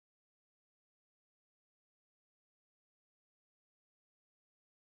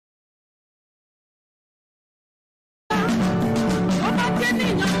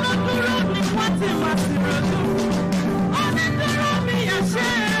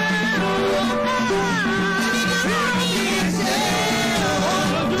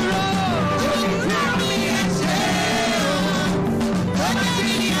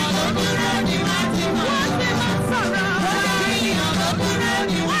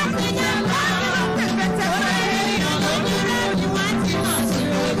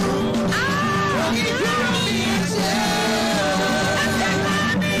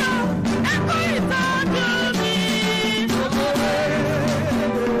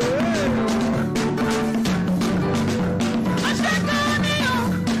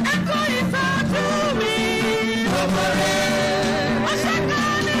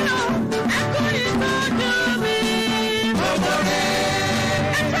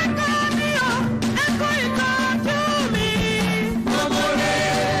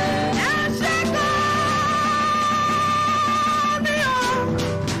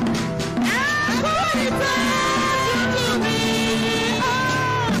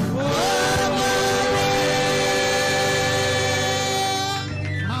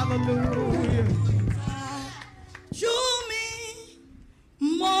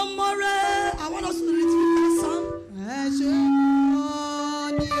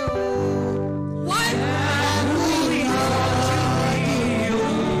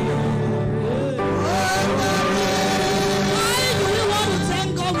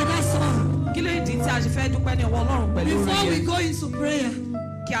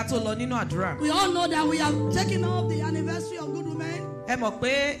We all know that we have taken off the anniversary of Good Women.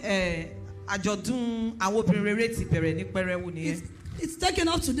 It's taken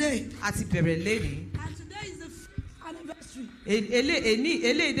off today. And today is the anniversary. The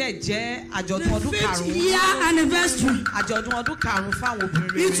 5th year anniversary.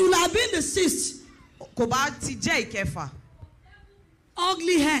 It will have been the 6th.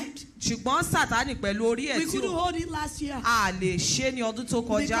 Ugly head. We couldn't hold it last year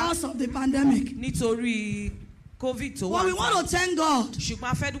because of the pandemic. But we want to thank God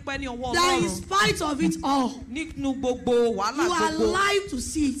that in spite of it all, you are alive to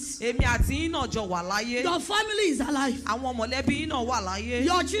see it. Your family is alive.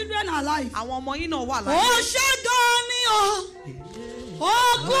 Your children are alive. Oh, Shagani,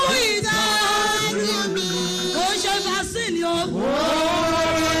 oh, Kuida, oh, Shevasini,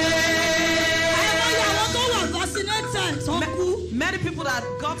 many people that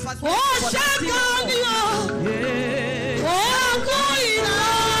got vaccinated. Oh, Shagani, oh, Kuida.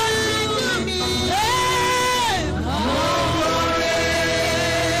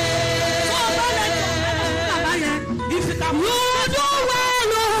 If you can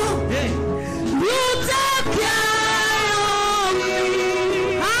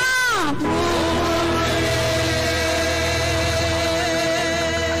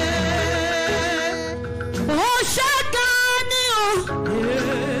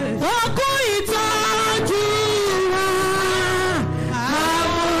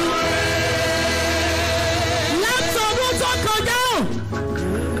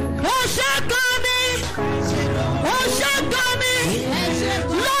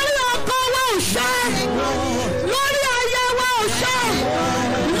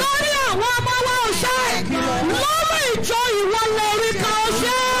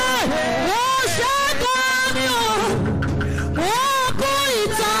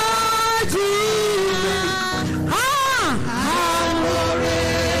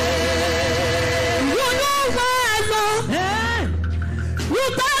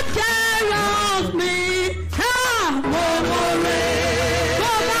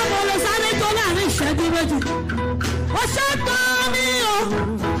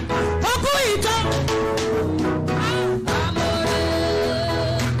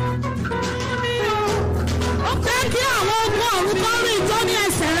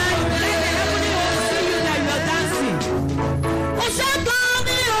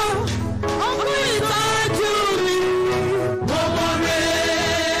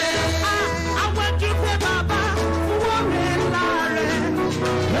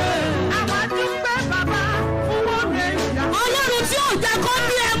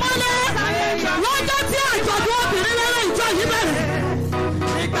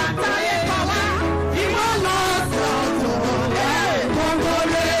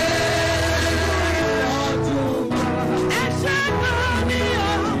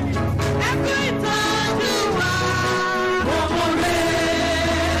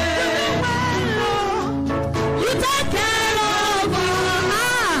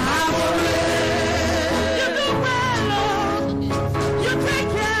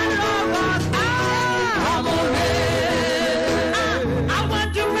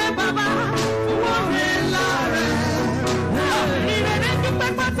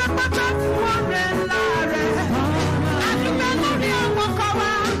pátápátá fún ọ̀rẹ́ ńlá rẹ̀. Adúpẹ́ lórí àwọn ọkọ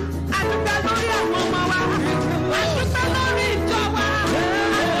wa. Adúpẹ́ lórí àwọn ọmọ wa. Adúpẹ́ lórí ìjọ wa.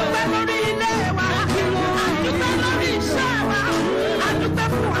 Adúpẹ́ lórí ilé wa. Adúpẹ́ lórí iṣẹ́ wa. Adúpẹ́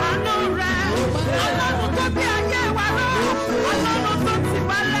fún àánú rẹ̀. Ọlọ́run tó bí ayé wa lọ. Ọlọ́run tó ti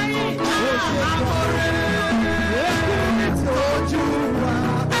wá lẹ́yìn. Àwọn rẹ̀ ojú wa.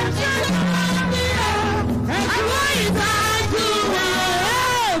 Ẹ̀jẹ̀ náà ní ẹ̀. Àwọn ìdájú wa.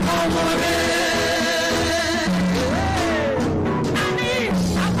 Ọmọ rẹ̀.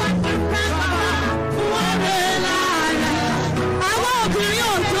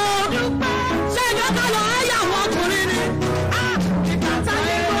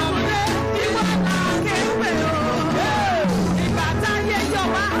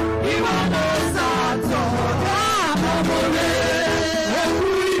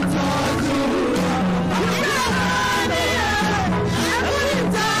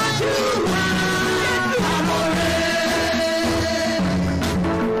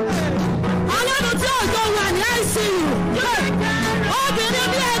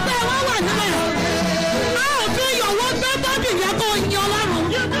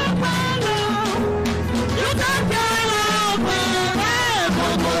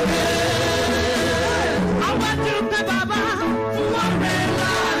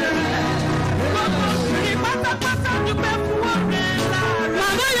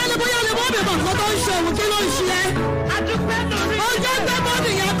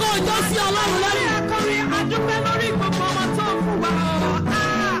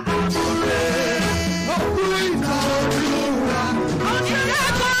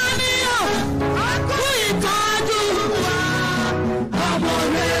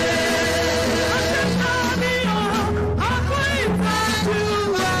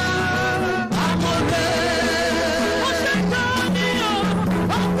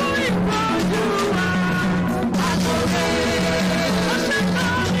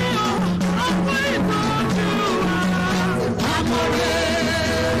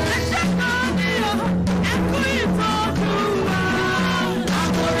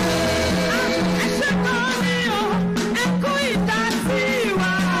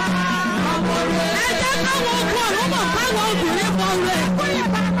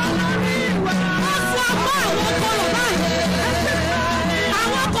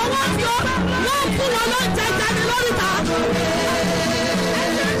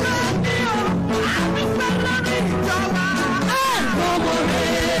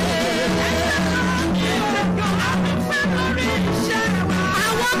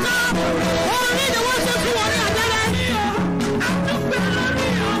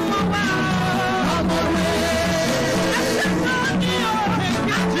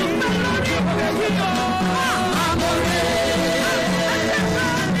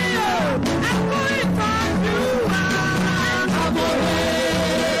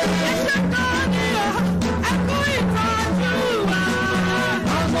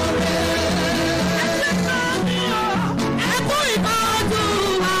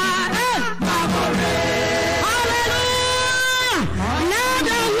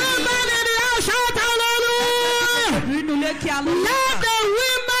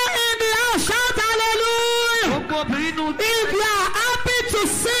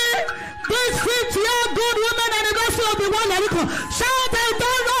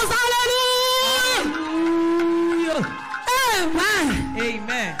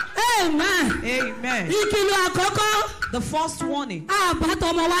 The first warning.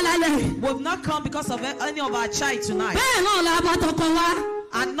 We've not come because of any of our child tonight.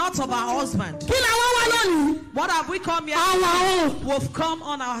 And not of our husband. What have we come here to do? We've come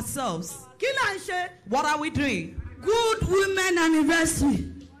on ourselves. What are we doing? Good women anniversary.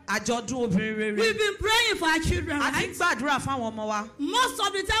 We've been praying for our children, right? Most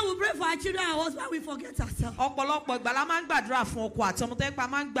of the time we pray for our children and husband, we forget ourselves.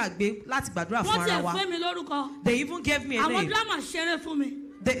 They even gave me a name.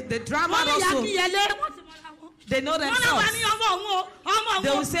 The drama also. They know themselves. They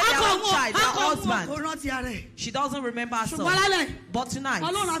will say their own child, their husband. She doesn't remember herself. But tonight,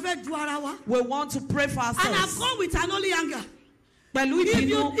 we want to pray for ourselves. And I've gone with an only anger.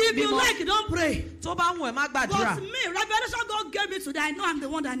 If you like, don't pray. But me, revelation God gave me today, I know I'm the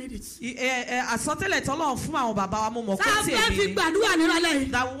one that need it.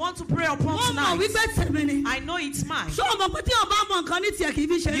 That we want to pray upon tonight. I know it's mine. You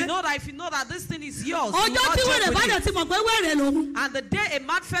know that if you know that this thing is yours, and the day a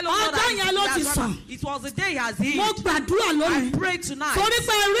mad fellow it was the day he has healed. I pray tonight. Because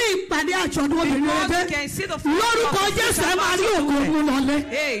you can see the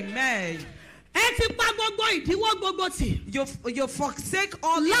Amen. You forsake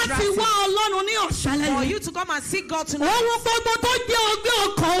all the for you to come and seek God tonight.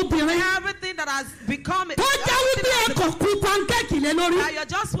 Everything that has become that you're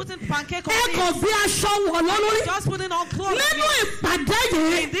just putting pancake on it. Just putting on clothes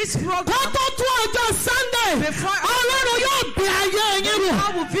in this program. Before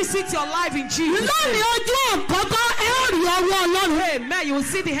God will visit your life in Jesus' name. Amen. You will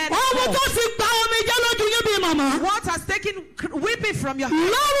see the hand of God. What has taken weeping from your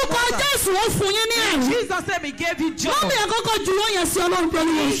heart? Jesus said He gave you joy.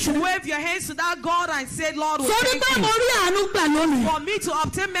 Please wave your hands to that God and say, Lord, thank you for me to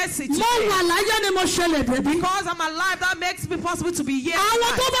obtain mercy today. Because I'm alive, that makes me possible to be here.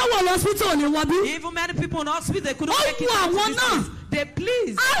 Even many people in hospital, they couldn't make it. They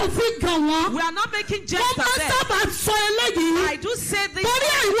please. We are not making jest of them. I do say this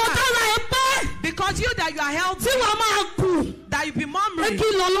because you that you are healthy, that you be murmuring.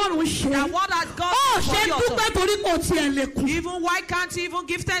 That what has God for you? Even why can't you even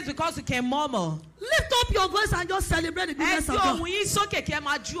give thanks because you can murmur? Lift up your voice and just celebrate the goodness of God. Look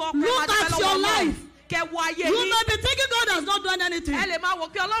at your life. You may be thinking God has not done anything. But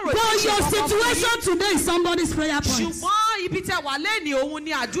your situation today is somebody's prayer point. What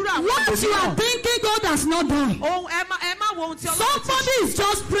you are thinking God has not done. Somebody is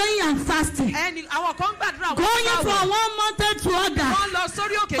just praying and fasting. Going from one mountain to other.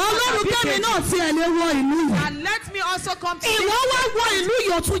 And let me also come to you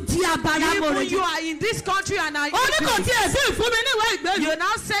are in this country and you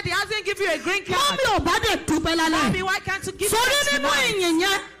now said He hasn't given you a green card. Mommy, why can't you give me tonight?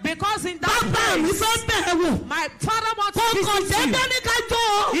 Because in that place, my father wants to visit you.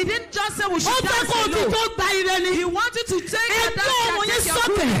 He didn't just say we should dance alone. He wanted to take your dance and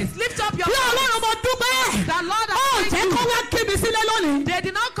lift up your voice. The Lord has thanked you. They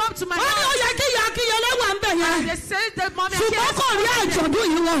did not come to my house. And they said that mommy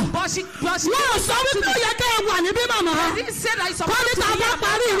but she didn't say that it's supposed to be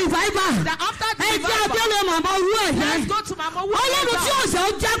that after the let's go to Mama.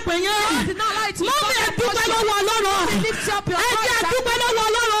 Lift up your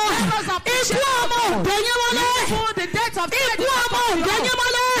the death of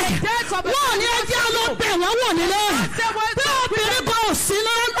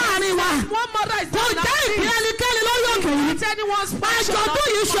anyone's passion.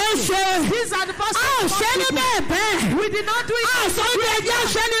 These are the first we did not do it.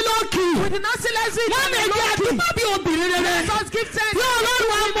 We did not say let's do it. Let us give thanks.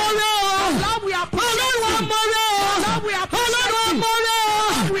 Lord, we appreciate you. Lord, we appreciate you.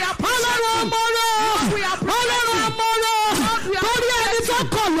 We appreciate you.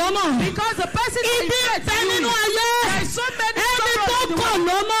 Because the person is dead. There is so many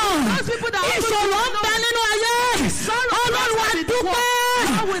those people that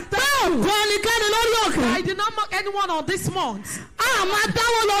I did not mock anyone on this month.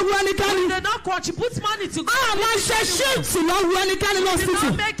 We did not contribute money to go. We did not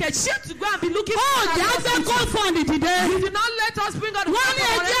make a shift to go and be looking for it. We did not let us bring out the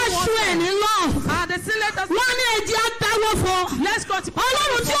and they still let us let's go to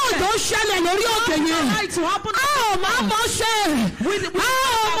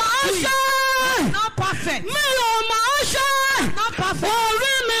not perfect. Not perfect.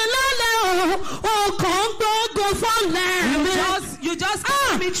 You just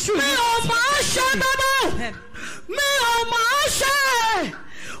can't be true.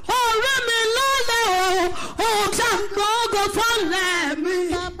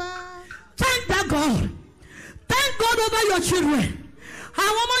 Thank that God. Thank God over your children.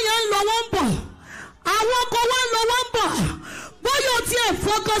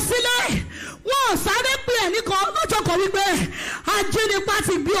 Wọ́n sáré pé ẹnìkan lọ́jọ́ kan wípé ajínigbá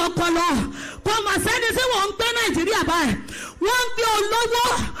ti gbé ọpọlọ kò mà sẹ́ni tí wọ́n ń gbé Nàìjíríà báyìí wọ́n ń gbé olówó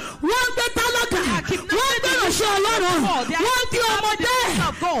wọ́n ń gbé tálákà wọ́n ń gbé ìránṣẹ́ Ọlọ́run wọ́n ń gbé ọmọdé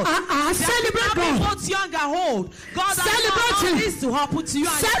celebrate God celebrating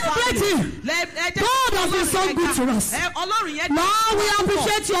God has been so good to us. Lord, we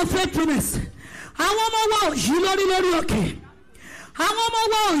appreciate your faithfulness. Àwọn ọmọ wa ò yí lórí òkè. Àwọn ọmọ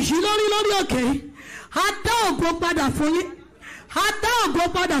wa ò yí lórí òkè. A dá ògo padà fún yín.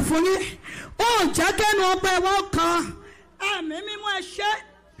 Ó jẹ́ kẹ́nu ọpẹ́ wọn kan.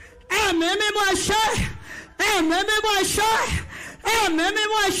 Ẹ̀mí mímọ́ ẹ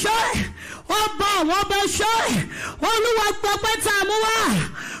ṣé. Ọba àwọn ọba ṣé. Olúwa gbọpẹ́ tá a mú wá.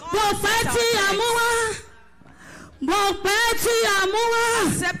 Gbọpẹ́ tí a mú wá.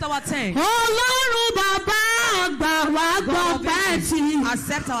 Accept our thanks.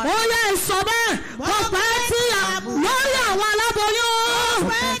 Accept our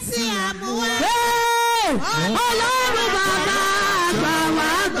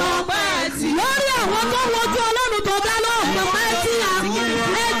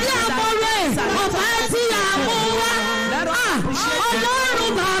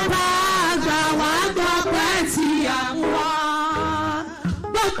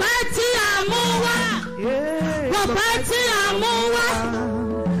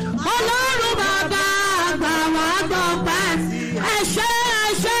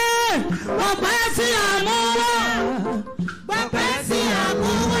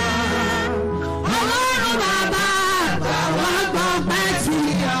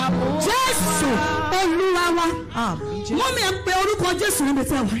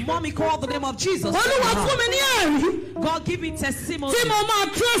Mommy, call the name of Jesus. God, give me testimony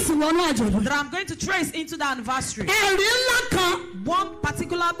that I'm going to trace into the anniversary. One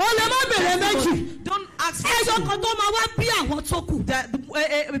particular testimony. Don't ask for two.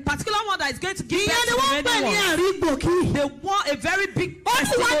 A particular one that is going to give birth to many ones. They want a very big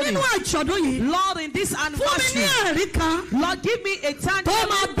testimony. Lord, in this anniversary, Lord, give me a tangible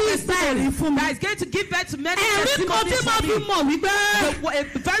testimony that is going to give birth to many testimonies. A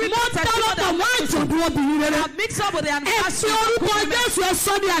very big testimony that have mixed up with the anniversary. In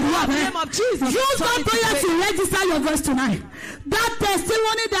the name of Jesus. Use that prayer to register your voice tonight. That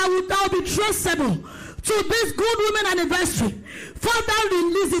testimony that will be traceable to this good woman anniversary. Father,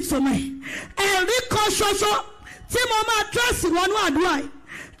 release it to me. Erika Shosho, Timoma Tracy, one word.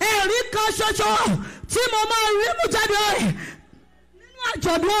 Erika Shosho, Timoma Rimujade.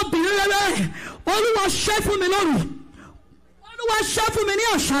 Jodo Bilere. Oluwa shefu mi lóru. Oluwa shefu mi ní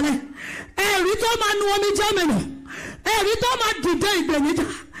ọ̀ṣálẹ̀. Ẹ̀rí tó máa nu omi jẹ́ mi nù. Ẹ̀rí tó máa dìde ìgbèníjà.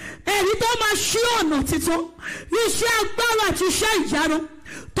 Ẹ̀rí tó máa ṣí ọ̀nà títún. Iṣẹ́ agbára àti iṣẹ́ ìyanu.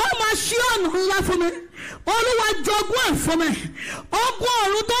 Tó máa ṣí ọ̀nà ńlá fún mi. Olúwa jogún ẹ̀ fún mi. Ogun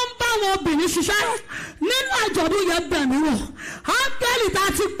ọ̀run tó ń bá àwọn obìnrin ṣiṣẹ́ nínú àjọ̀dún yẹn bẹ̀ mí wò. Áńgẹ́lì tá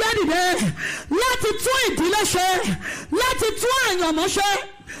a ti gbé dìde láti tún ìdílé ṣe, láti tún àyànmọ́ ṣe,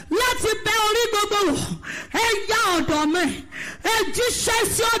 láti bẹ orí gbogbo wò. Ẹ yá ọ̀dọ̀ mi, ẹ jíṣẹ́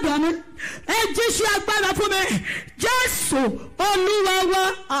sí ọ̀dọ̀ mi, ẹ jíṣẹ́ agbára fún mi. Jésù Olúwa wa.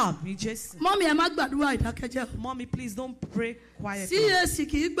 Àmín Jésù. Mọ́mí ẹ má gbàdúrà ìdákẹ́jẹ́. Mommy, please don't pray quietly. CAC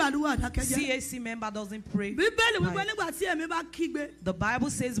kì í gbàdúrà ìdákẹ́jẹ́. CAC member doesn't pray. Bíbélì wípé nígbà tí èmi bá kígbe. The Bible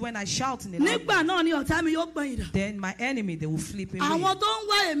says when I shout in the loud nígbà náà ni ọ̀tá mi yóò gbẹ̀yìn dà. then my enemy, they will flip away. Àwọn tó ń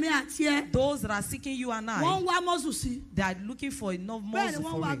wá èmi àti ẹ. Those that are seeking you and I. Wọ́n ń wá mọ́sù sí. They are looking for enough muscle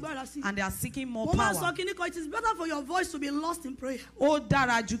for it. And they are seeking more power. Mo máa sọ kíní kan, it is better for your voice to be lost in prayer. Ó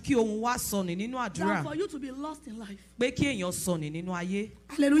dára jù kí ohùn wa sọnù nínú àdúrà. Than for you to be lost in life. Pé kí èèyàn sọnù nínú ayé.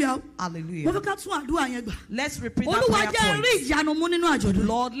 Hallelujah. Hallelujah. Mo fẹ́ ká tún àdúrà yẹn gbà. Let's repeat that prayer point. Olúwa jẹ́ rí ìyanu mú nínú àjọ̀dún.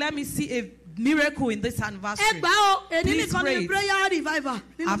 Lord, let me see a miracle in this anniversary. Ẹ gbà ó, èdè nìkan ní prayer revival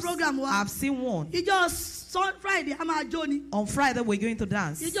nínú program wa. I've seen one. Ìjọ Friday a máa jó ni. On Friday we're going to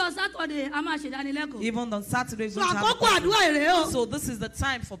dance. Ìjọ Saturday a máa ṣe ìdánilẹ́kọ̀ọ́. Even on Saturday we're going to have àkókò àdúrà èrè o. So this is the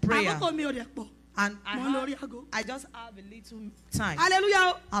time for prayer. Àkókò mi ò dẹ̀ pọ̀. And I just have a little time.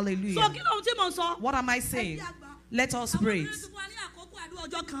 Hallelujah. Hallelujah. So kí ló ń tí mo sọ? What am I saying? Let us pray.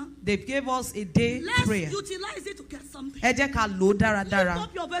 They gave us a day prayer. Let's utilize it to get something. Ẹ jẹ́ ká lò dáradára. Lift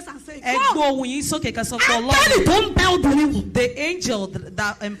up your voice and say, ẹ gbọ́ ohùn yín sókè ká sọ fún Ọlọ́run. Áńgẹ́lì tó ń bẹ obìnrin wò. The angel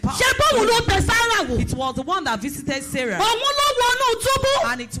that empowered. Ṣé bóun ló bẹ Sárà wò? It was the one that visited Sarah. Òun ló wọnú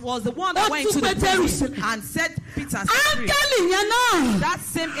túbú. And it was the one that went to the prison and set Peter free. Áńgẹ́lì yẹn náà. That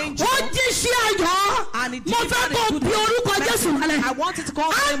same angel. Ó jíṣẹ́ ayọ̀. And it mo fẹ́ kó bí orúkọ Jésù lálẹ́. I wanted to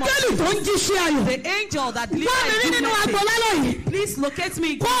call the name of Áńgẹ́lì tó ń jíṣẹ́ ayọ̀. The angel that delivered a good message. Please locate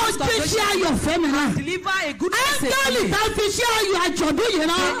me. Kó o jíṣẹ́ ayọ̀ fẹ́mi náà. Deliver a good message. Áńgẹ́lì tá fi ṣe ayọ̀ àjọ̀dún yìí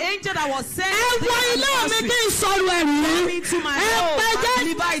náà. The angel that was sent. Ẹ wọ ilé mi kí n sọ̀rọ̀ ẹ̀rí rẹ̀. Come into my home and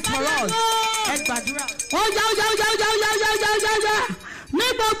deliver it for us. Ẹ gbàdúrà. Ó yá. Ní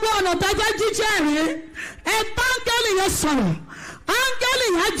gbogbo ọ̀nà tó fẹ́ jíṣẹ́ rẹ̀. Ẹ bá áńgẹ́lì yẹn sọ̀rọ̀. Áńgẹ́lì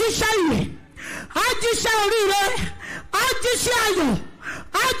yẹn á jíṣẹ́ ìyè. Á jíṣẹ́ oríire. Á jíṣẹ́ ayọ̀.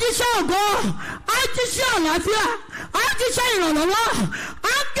 Á jíṣẹ́ ògo. Á jíṣẹ́ àlàáfíà. Á jíṣẹ́ ìrànlọ́wọ́.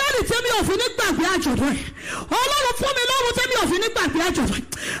 Áńgẹ́lì tí mi ò fi ní gbàgbé àjọ̀dún ẹ̀. Ọlọ́run fún mi lọ́run tí mi ò fi ní gbàgbé àjọ̀dún ẹ̀.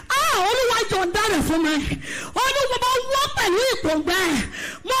 Olúwa yọ̀ǹda rẹ̀ fún mi. Olúwa mo wọ́ pẹ̀lú ìpòǹgbẹ.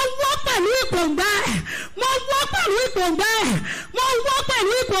 Mo wọ́ pẹ̀lú ìpòǹgbẹ. Mo wọ́ pẹ̀lú ìpòǹgbẹ. Mo wọ́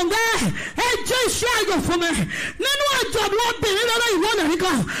pẹ̀lú ìpòǹgbẹ. Ẹ jẹ́ iṣẹ́ ayọ̀ fún mi. Nínú àjọ̀dún obìnrin lọ́dọ̀ ìwọ́nà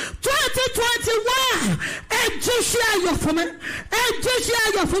nìkan. 2021. Ẹ jẹ́ iṣẹ́ ayọ̀ fún mi. Ẹ jẹ́ iṣẹ́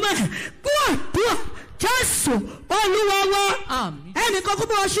ayọ̀ fún mi. Gbọ́ Jésù Olúwa wa. Ẹnì kan kó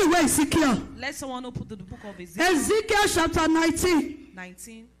bá wa ṣí ìwé Ezekiel. Let someone open the book of Ezekiel. Ezekiel chapter 19.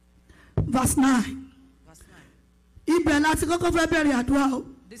 Verse 9. Ibẹ̀ láti kọ́kọ́ fẹ́ bẹ̀rẹ̀ àdúrà o.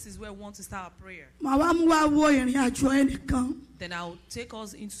 This is where we want to start our prayer. Màá wá mú wá wo ìrìn àjò ẹnìkan. Then I will take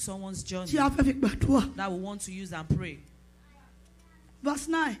us into someone's journey tí a fẹ́ fi gbàdúrà. that we want to use and pray. Verse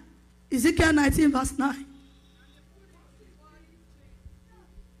 9. Ezekiel 19 verse 9.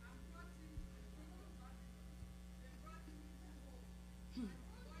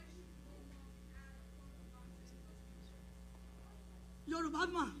 Yorùbá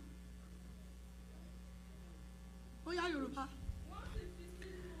mà. Ó yá Yorùbá.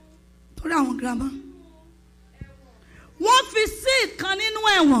 Torí àwọn girama. Wọ́n fi sí ìkan nínú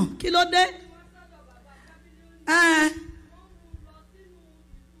ẹ̀wọ̀n. Kí ló dé?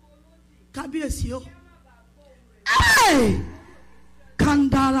 Kábíyèsí o.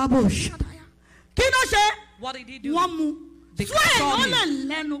 Kandarabo ṣàdáyà. Kí ló ṣe? What did he do? Wọ́n mú.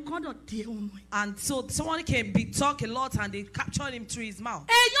 And so someone can be talk a lot and they captured him through his mouth.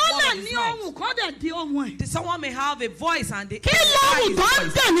 Someone may have a voice and they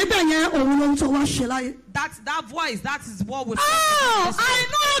that voice, that is what we I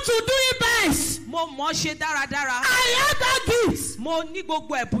know how to do it best. I have that gift. I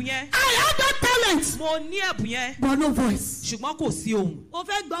have that talent. But no voice.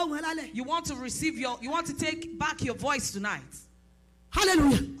 You want to receive you want to take back your voice tonight.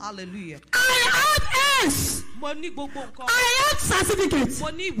 Hallelujah. Hallelujah. I have S. I have certificates. I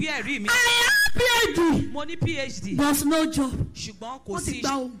have PhD. There's no job.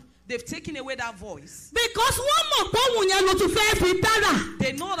 They've taken away that voice. Because one more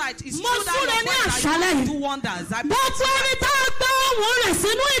they know that it's true that your voice do wonders.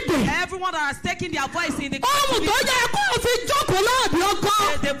 Everyone that has taken their voice in the voice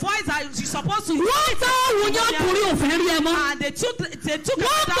that you're supposed to and they took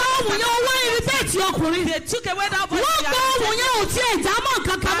away that voice.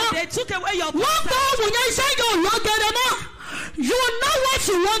 And they took away your voice. You know what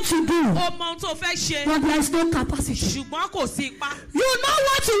you want to do, but there is no capacity. You know what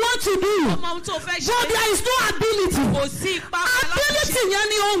you want to do, but there is no ability. Ability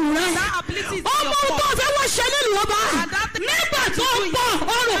yani ohun rẹ. Ọmọ tó fẹ́ wọ́n ṣe nílùú ọba. Nígbà tó ń bọ̀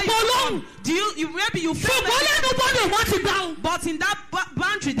ọrùn pọ̀ lóhùn. Maybe you feel but in that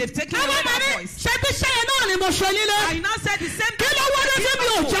boundary they've taken away that voice. I now said the same thing.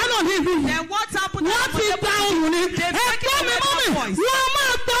 Then what happened? They've taken away that voice.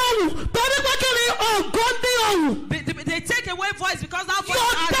 They take away voice because that voice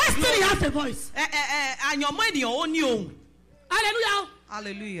your destiny has a voice. And your mind your own. Hallelujah.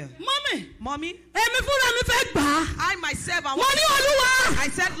 Hallelujah. Mommy. I myself I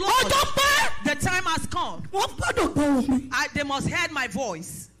said, Lord, the time has come. They must hear my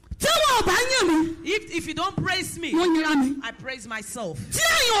voice. If you don't praise me, I praise myself.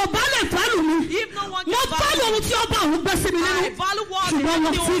 If no one can I value what they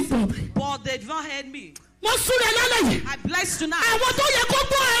do, but they don't hear me. I bless tonight.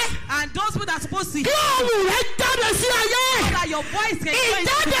 And those people that are supposed to hear that your voice can go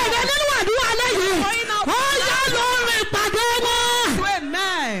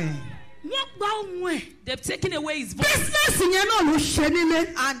amen. They've taken away his voice.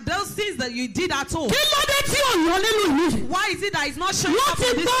 And those things that you did at all. Why is it that it's not showing up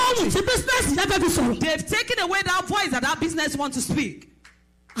in this country? They've taken away that voice that business wants to speak.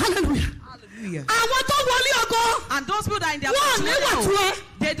 Hallelujah. And those people that are in their country,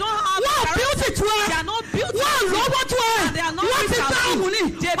 they don't have they are not beautiful. And they are not beautiful.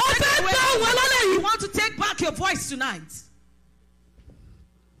 You want to take back your voice tonight.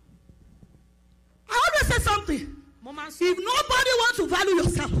 I always say something. If nobody wants to value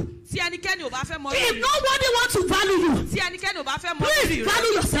yourself, if nobody wants to value you, please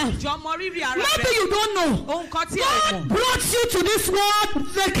value yourself. Maybe you don't know. God brought you to this world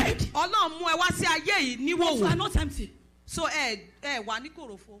naked. You are not empty. So,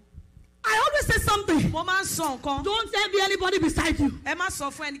 I always say something. Don't envy anybody beside you.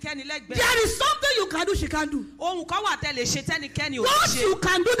 There is something you can do, she can't do. What you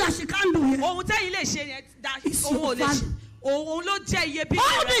can do that she can't do. It's your value. Hold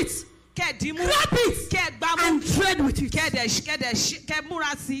it. Grab it. And trade with it.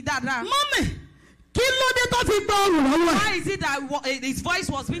 Mommy. Why is it that his voice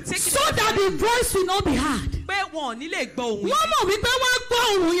was being taken so that the voice will not be heard? They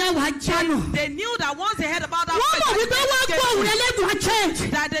knew that once they heard about that voice,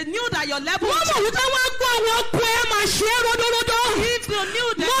 that they knew that your level would change. If you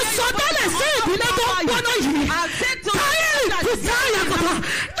knew that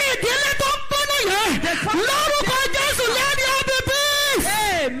ìdílé tó ń gbóná yẹn lórúkọ Jésù lẹ́ni ọbí peace.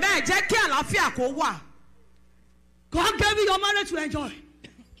 Amen. Jẹ́ kí àlàáfíà kó wà. God gave you your marriage to enjoy.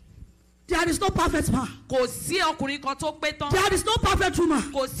 There is no perfect man. Kò sí ọkùnrin kan tó pé tán. There is no perfect woman.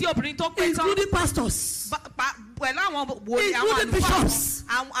 Kò sí obìnrin tó pé tán. Including pastors. Pẹ̀lú àwọn wòlíì, including bishops.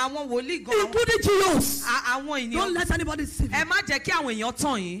 Àwọn wòlíì gan. Including GOs. Àwọn ènìyàn. Don't let anybody deceive you. Ẹ má jẹ́ kí àwọn èèyàn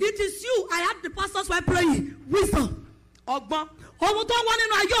tàn yín. It is you. I had the pastors were praying. Wisdom. Ọgbọ́n. Ohun tó wọ́n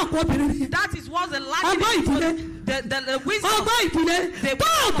nínú ayé ọ̀pọ̀ obìnrin. That is what the life ọgbọ́n ìdílé. The wisdom. ọgbọ́n ìdílé. Tó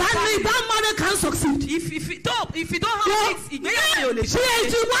o bá ní that marriage can succeed. If you don't have it, ìgbéyàwó yóò lè ṣe.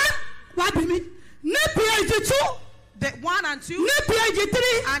 PhD 1 wá bí mi. Ní PhD 2. The 1 and 2. Ní PhD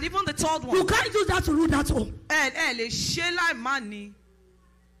 3. And even the 3rd one. You can't use that to rule that home. Ẹ lè ṣe láì má ní.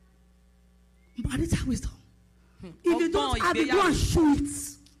 Marital wisdom. If you don't have it, go and show it.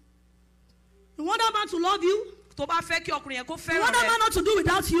 You want that man to love you? Tó bá fẹ́ kí ọkùnrin yẹn kó fẹ́ràn rẹ. You want that man not to do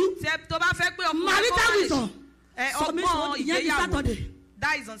without you? Tó bá fẹ́ pé ọkùnrin yẹn kó marital wisdom. Ọgbọ́n ìgbéyàwó.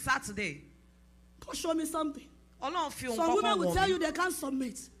 That is on Saturday. Go show me something. Ọlọ́run fi òun kọ́kọ́ wọ̀ mí. Some women will tell you they can't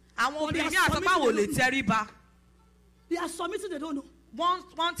submit. Àwọn obìnrin ní àtọ́pá wò lè tẹríba. They are submitting, they don't know.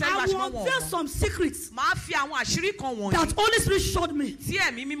 Wọ́n tẹríba ṣùgbọ́n I will unveil some secrets. Máa fi àwọn àṣírí kan wọ̀nyí. That Holy Spirit showed me. Tí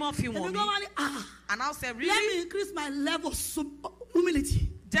ẹ̀mí mímọ́ fi wọ̀n mi. And I'll say, really? Let me increase my level of humility.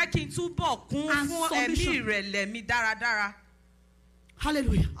 Jẹ́ kí n túbọ̀ kún fún ẹ̀mí ìrẹ̀lẹ̀ mi dáradára.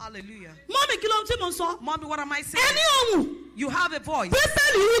 Hallelujah. Hallelujah. Mommy, kí ló ń tí mo sọ? Mommy, what am I saying? Ẹni ohun. You have a voice.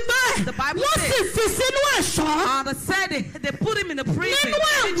 Bíbélì wípé the Bible wọ́n sì fi sínú ẹ̀ṣọ́. And they said they put him in the prison. Nínú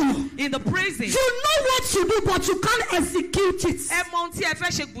ẹ̀wọ̀n. In the prison. You know what to do but you can't execute it. Ẹ mọ ohun tí ẹ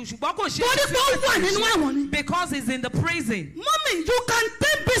fẹ́ ṣe ṣùgbọ́n kò ṣe. Torí pé ó wà nínú ẹ̀wọ̀n ni. Because he's in the prison. Mommy, you can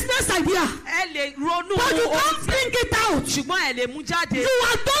take business idea. Ẹ lè ronú. But you can't bring it out. Ṣùgbọ́n ẹ lè mú jáde. You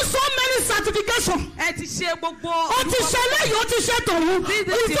have done so many certifications. Ẹ ti ṣe gbogbo. O ti ṣe léyìí, o ti ṣe tòun. Ìfẹ́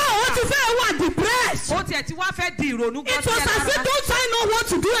o ti fẹ́ wà depressed. Ó tiẹ̀ ti wá fẹ́ di ìrònú gan. It was as if don't I know what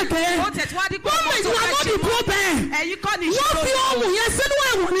to do again. Ó tiẹ̀ ti wá di pé ọmọ tó fẹ́ ṣe mọ́. Ẹ̀yin kọ́ ni ìṣòro. Wọ́n fi ohun yẹn sínú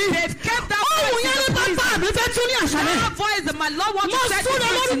ẹ̀wọ̀n ni. They've kept that voice ohun yẹn ní bàbá mi fẹ́ tún ní àṣálẹ́. That voice that my Lord wants to set you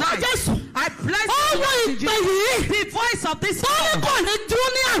free tonight. I bless you. Ohun ìpè yìí. The voice of this God. Bọ́lá kò ní dún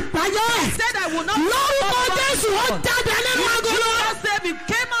ní àgbáyé. Said I will not. Lórúkọ Jésù ó jáde nínú agolo. Jesus said he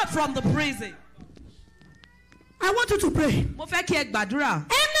came out from the prison. I want you to pray. Mo fẹ́ kí ẹ gbàdúrà.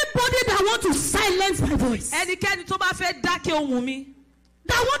 Anybody that want to silence my voice. Ẹnikẹ́ni tó bá fẹ́ dákẹ́ ohùn mi.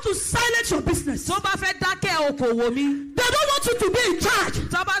 That want to silence your business. Tó bá fẹ́ dákẹ́ okòwò mi. They don't want you to be in charge.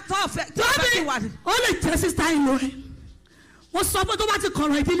 Tó bá fẹ́ kí wà. Ó lè tẹ́ sísá ìlú ẹ̀. Wọ́n sọ pé tó bá ti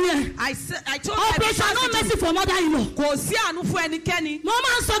kọ̀rọ̀ ìdílé ẹ̀. I told you. Operation no mercy for mother-in-law. Kò sí àánú fún ẹnikẹ́ni. Mo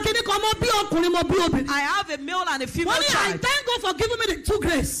máa ń sọ kíní kan, mo bí ọkùnrin, mo bí obìnrin. I have a male and a female child. I thank God for giving me the two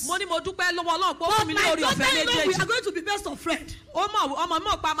grace. Mo ní mo dúpẹ́ lọ́wọ́ Ọlọ́run pé ó fún mi lórí ọ̀fẹ́ méjèèjì. But my daughter-in-law, we are going to be best of friends. Ọmọ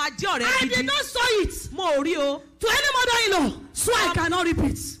mọ̀ pa máa jẹ́ ọ̀rẹ́ gidi. I did not saw it. Mo ò rí o. To any mother-in-law, so I cannot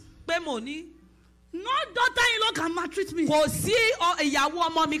repeat. Pé mo ní. No daughter-in-law can maltreat me. Kò sí ìyàwó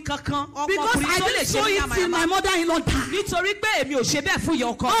ọmọ mi kankan. Because I didn't show it till my mother-in-law died. Nítorí pé èmi ò ṣe bẹ́ẹ̀ fún ìyá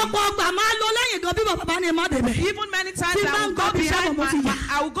ọkọ mi. Ọ̀pọ̀ ọgbà máa lọ lẹ́yìn gan bí bàbá ní má débẹ̀. Even many times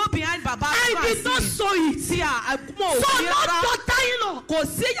I will go behind Baba. I did not show it. Sí mo ò So sí no rárá. daughter-in-law. Kò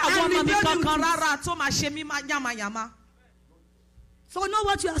sí ìyàwó ọmọ mi kankan rárá tó máa ṣe mí yàmàyàmà. So know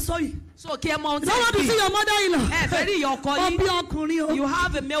what you are sawing. So kí ẹ mọ ohun tí you don't want to see your mother-in-law. Ẹ fẹ́ rí ìyá ọkọ yín. Ọbí ọkùnrin o. You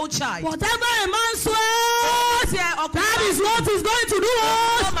have a male child. Whatever a man swears, that is what he's going to do.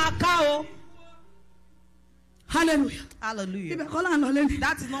 Ó máa ká o. Hallelujah. Hallelujah. Ibẹ̀ kọ́ là ń lọ lẹ́nu.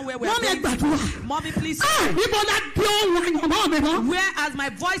 That is not where we are going. Mommy, gbàdúrà. Mommy, please. Ibo la di ohun àyànmọ́ mi mọ́. Where has my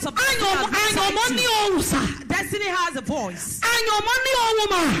voice of àyànmọ́ ní ohun sà. Destiny has a voice. Àyànmọ́ ní ohun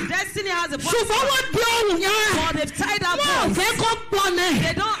mà. Destiny has a voice. Ṣùgbọ́n wọ́n di ohun yẹn. But they've tied up voice. Wọ́n fẹ́ kó gbọ́ ni.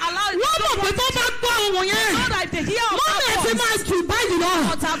 They don't allow it. Wọ́n mọ̀ pé tó bá gbọ́ ohun yẹn. So that they hear of Mọ́mí ẹ̀ ti máa jù báyìí lọ.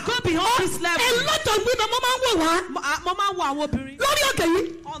 But I've gone beyond this level. A lot of women mo máa ń wò wá. Mo máa ń wo àwọn obìnrin. Lórí òkè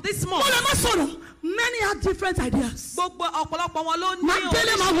yìí. On this month. Mo lè má sọ̀rọ̀. Many have different ideas. Gbogbo ọ̀pọ̀lọpọ̀ wọn ló ní máa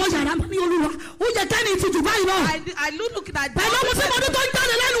délé máa wọ yàrá ní olúwa ó yẹ kẹ́ni ti jù báyìí lọ. I look at that. Pẹ̀lú ọmọ tí mo ní tó ń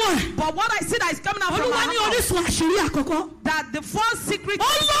jáde lẹ́nu ẹ̀. But what I see that is coming out from my Olúwa ní orísun àṣírí àkọ́kọ́. That the first secret.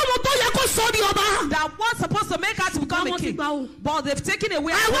 Ọlọ́run tó yẹ kó sọ ní ọba. That was supposed to make her to become a king. But they've taken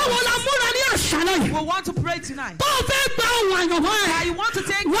away. Àwọn wo la múra ní àṣálẹ́ yìí. We want to pray tonight. Tó o fẹ́ gba ohun àyànmọ́ ẹ̀. That you want to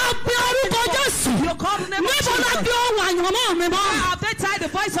take. Wọ́n pe orúkọ Jésù. You call the name of Jesus. Níbo la gbé ohun àyànmọ́ mi mọ́? Where have they tied the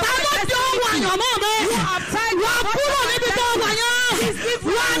voice of my destiny? Ta ló gbé ohun àyànmọ́ mi? You have tied the voice of my destiny. Wọ́n kúrò níbi tó wà yẹn.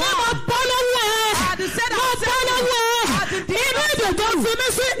 Wọ́n ní mo bọ́ lọ́wọ́ ẹ̀. Mo bọ́ lọ́wọ́ ẹ̀. Inú ìdè tó fi mí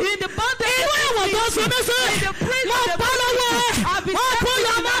sí. Inú ẹ̀wọ̀n tó fi mí sí. Mo bọ́ lọ́wọ́ ẹ̀. Mo kú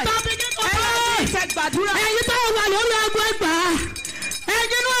yọ mọ́ta bí kíkọ́ bá. Ẹ̀yin tó wà lórí ẹgbẹ́ gbà.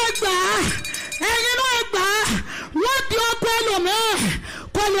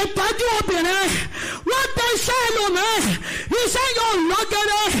 iṣẹ́ yóò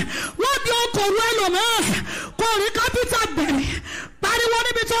lọ́gẹ̀rẹ̀ wọ́n di okòwò ẹlòmíì kò rí kápítà bẹ̀rẹ̀ pariwo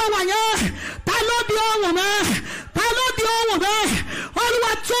níbi tó wà yẹn ta ló di ohùn mi ta ló di ohùn mi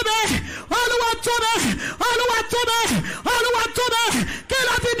Olúwa tú mi Olúwa tú mi Olúwa tú mi Olúwa tú mi kí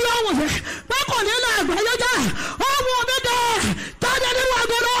ló fi di ohùn mi pé kò ní lọ àgbáyé jẹ́ ohùn mi dẹ̀ jáde nínú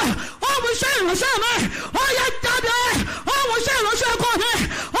àgọ́dọ̀ ohùn iṣẹ́ ìránṣẹ́ mi ó yẹ jáde ohùn iṣẹ́ ìránṣẹ́ ọkọ mi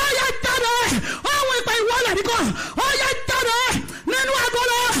ó yẹ jáde ohùn ìpè ìwọlẹ̀ nìkan ó yẹ jáde nínú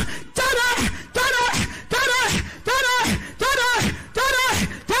àgọ́dọ̀ jáde jáde jáde jáde jáde jáde jáde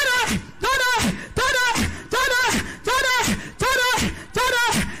jáde jáde jáde jáde jáde jáde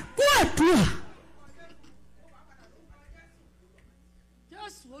kú ẹ̀dùn.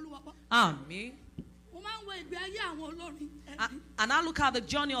 Amen. And I look at the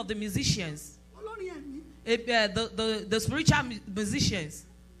journey of the musicians, the spiritual musicians.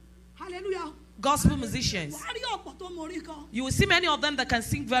 Hallelujah. Gospel musicians. You will see many of them that can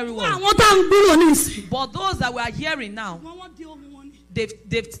sing very well. But those that we are hearing now,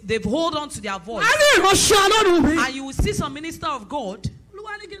 they've hold on to their voice. And you will see some minister of God.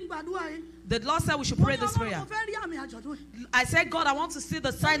 The Lord said we should pray this prayer. I said, God, I want to see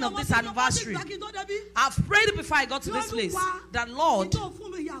the sign of this anniversary. I've prayed it before I got to this place. That Lord,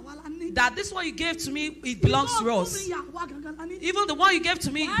 that this one you gave to me, it belongs to us. Even the one you gave to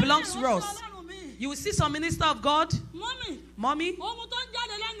me, it belongs to us. You will see some minister of God, mommy,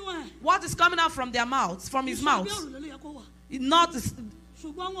 what is coming out from their mouths, from his mouth, not,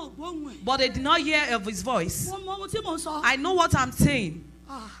 but they did not hear of his voice. I know what I'm saying.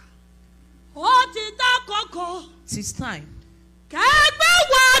 It's time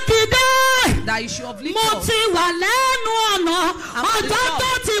that you should have lived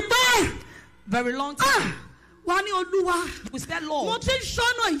very long time. We said, Lord,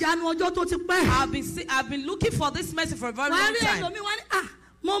 I've been looking for this message for a very long time.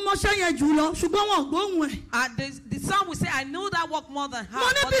 And the son will say, I know that work more than her.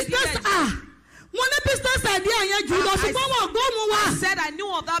 I said I knew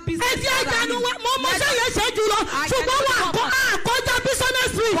of that business.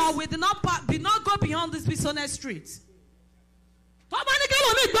 But we did not go beyond this business street.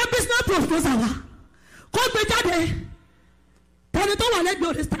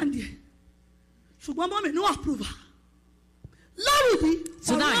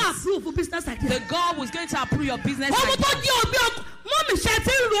 Tonight, the God was going to approve your business idea.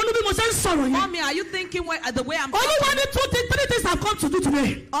 Mommy, are you thinking the way I'm only one, 2, 3 things I've come to do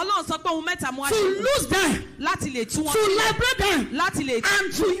today. To lose them, to liberate them,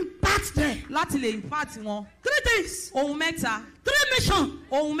 and to impart them. 3 things. 3 missions.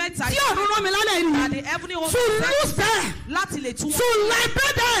 To lose them, to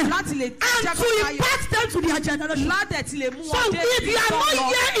liberate them, and to impart them to their generation. So if you are not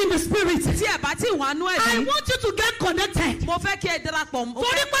here in the spirit, I want you to get connected.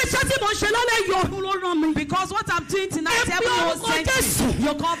 Because what I'm doing tonight, everyone was saying,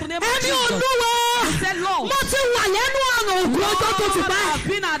 you call the name of Jesus. He said, Lord, I've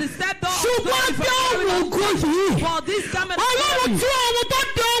been at the step door for this coming. Lord,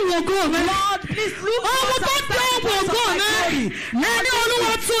 please look for some glory. Let the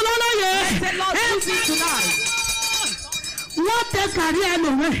Lord use you tonight. What the career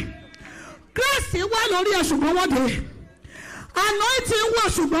grace wà lórí ẹ̀ṣùgbọ́n wọ́n dé. Anointing wà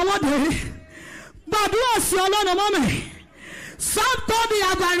ṣùgbọ́n wọ́n dé. Gbàdúrà sí Ọlọ́run mọ́ mi. Some thought they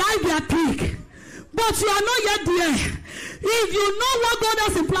have arrived their peak, but you are not yet there. If you know what God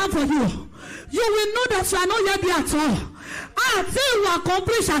has in plan for you, you will know that you are not yet there at all. Until you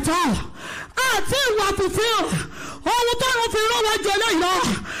accomplish at all. Until you are fulfilled. Ohun tó ń fi rán wa jọ lẹ́yìn lọ.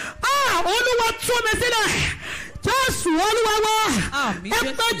 Olúwa tú mi sílẹ̀.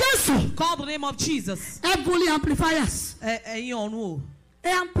 Call the name of Jesus. Heavenly amplifiers.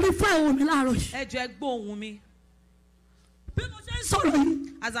 Amplify me.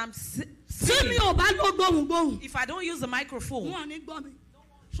 As I'm singing, if I don't use the microphone,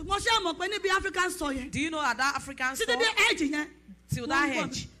 do you know that African song? Till that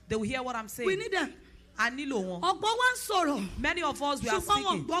edge, they will hear what I'm saying. We need them. Many of us, we are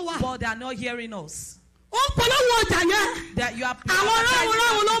speaking, but they are not hearing us. That you are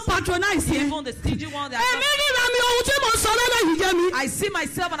patronize even the stingy one that I see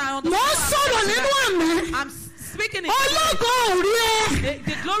myself and I understand. I'm speaking in the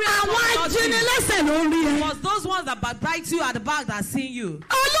glory of God was those ones that backbite you at the back that see you.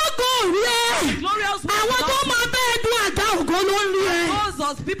 Glorious ones, those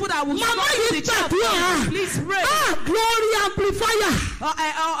us people that will come to the church. Please pray. Glory amplifier.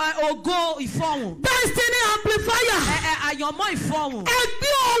 Ògo ìfọ̀hùn. Destiny amplifier. Àyànmọ́ ìfọ̀hùn.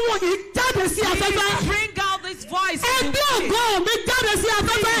 Ẹgbẹ́ ohùn yìí jáde sí afẹ́fẹ́. Bring out this voice. Ẹgbẹ́ ògo mi jáde sí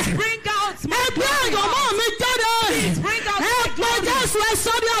afẹ́fẹ́. Bring out my glory. Ẹgbẹ́ àyànmọ́ mi jáde. Bring out ẹgbẹ́ Jésù ẹ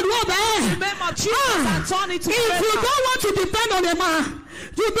sọ ní àdúrà bẹ́ẹ̀. Remember Jesus and turn it to prayer. If you don't want to depend on a man,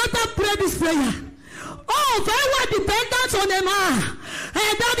 you better pray this prayer. Oh, very well dependent on a man.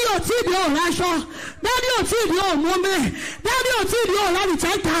 Daddy ò tí di òun aṣọ. Daddy ò tí di òun mọ́mí. Daddy ò tí di òun láti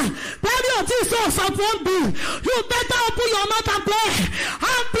tẹ́ta. Daddy ò tí sọ ọ̀sán fún bí. You better open your mouth and pray.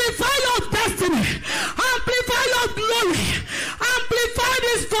 Amplify your destiny. Amplify your glory. Amplify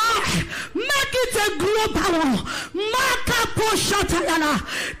this voice. Make it a global one. Maka po shatayala.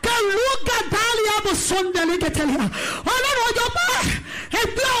 Kaluga dalia bo sondeli ketelia. Ọlọ́run ọjọ́ pé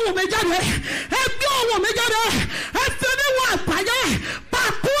ẹgbẹ́ ọ̀hún mi jáde. Ẹgbẹ́ ọ̀hún mi jáde. Ẹgbẹ́ mi wọ àgbáyé.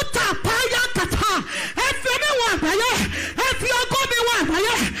 Pakuta paya kata. Ẹgbẹ́ mi wọ àgbáyé. Ẹgbẹ́ ọgọ́ mi wọ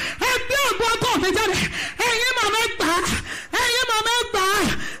àgbáyé. Ẹgbẹ́ ọgọ́ mi jáde. Ẹ̀yin màmá gbà. Ẹ̀yin màmá gbà.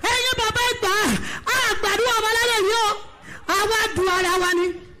 Ẹ̀yin bàbá gbà. Àgbàdo ọmọlẹ́lẹ̀ yìí o. Àwa dùn ara wa ni.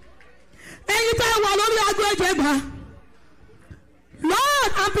 Ẹ̀yin tẹ́ wà lórí aago ẹ̀jẹ̀ gbà.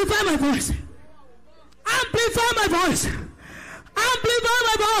 Lord, amplify my voice. Amplify my voice. Amplify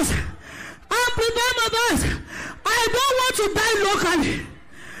my voice. Amplify my voice. I don't want to die locally.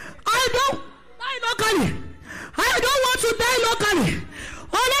 I don't want to die locally.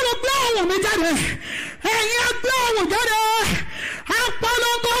 Ọlọ́run gbé ohùn mi jáde. Ẹ̀yin gbé ohùn jáde.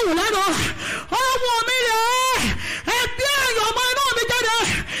 Apolongo ohùn lẹ́nu. Ohùn mi rẹ̀. Ẹgbẹ́ àyànmọ́ inú mi jáde.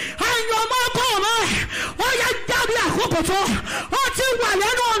 Àyànmọ́ ọkọ mi. Ó yẹ jáde àkókò tó. Ó ti wà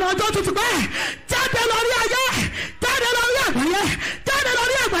lẹ́nu ọ̀nà ọjọ́ tuntun bẹ́ẹ̀. Jáde lórí ayé. Jáde lórí àgbáyé. Jáde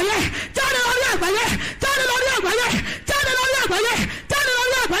lórí àgbáyé. Jáde lórí àgbáyé. Jáde lórí àgbáyé. Jáde lórí àgbáyé. Jáde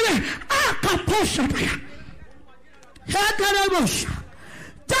lórí àgbáyé. Àkàpọ̀ ṣàtàyà. Ẹ̀kẹ́rẹ́bọ̀ṣà.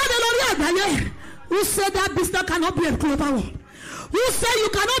 Jáde lórí àgbáyé. Who said that business cannot be a global one? Who said you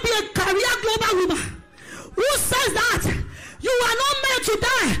cannot be a career global woman? Who says that? You are not meant to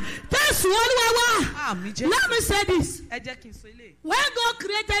die. That's what we are. Let me say this. When God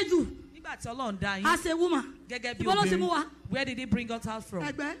created you as a woman, where did he bring us out from?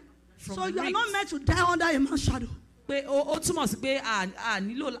 So you are not meant to die under a man's shadow.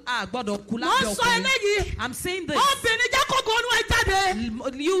 I'm saying this.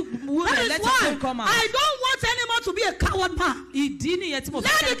 You women, let him come out. I don't want anyone to be a coward man. Let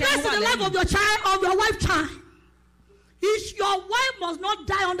the best in the life of your child, of your wife child. Your wife must not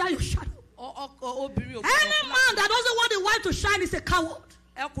die under your shadow. Any man that doesn't want the wife to shine is a coward.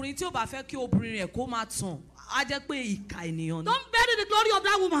 Don't bury the glory of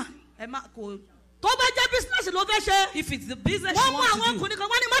that woman. If it's the business you want to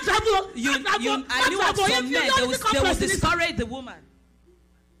do, I knew of some men, they will discourage the woman.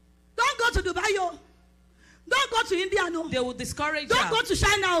 Don't go to Dubai, yo. Don't go to India, no. They will discourage her. Don't go to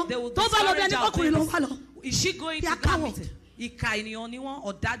China. They will discourage her. Is she going to come? That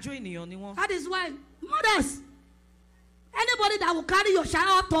is why, mothers, anybody that will carry your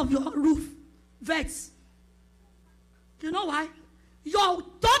child out of your roof, vex. You know why? Your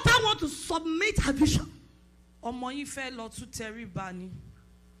daughter wants to submit her vision. Your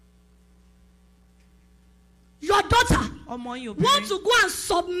daughter wants to go and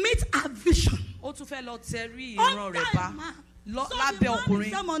submit her vision. Under a man. So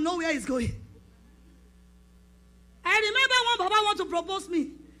the man know where he's going. I remember when Baba wanted to propose me.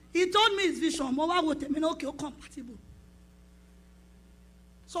 He told me his vision. Okay, compatible.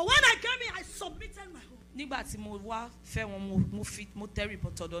 So when I came here, I submitted my home.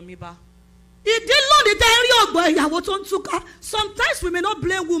 Sometimes we may not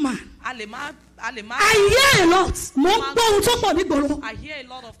blame woman. I hear a lot. I hear a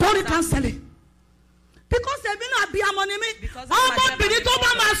lot of Tony counseling. Because they may not be a money.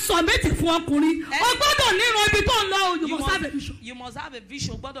 You must have a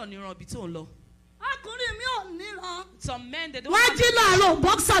vision. Some men, they don't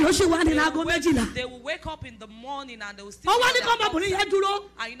they will wake up in the morning and they will still I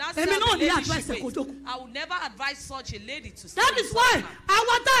will never advise such a lady to stay. That is why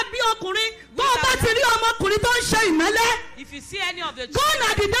if you see any of the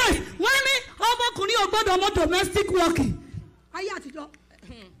domestic working.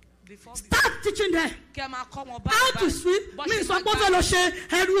 Start teaching them how to sweep. But you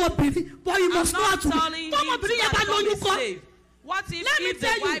must know how to. What if let me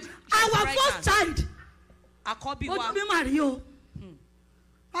tell you, our first child,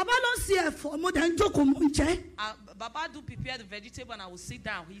 Baba don't see her for more than Joko Munche. Baba do prepare the vegetable and I will sit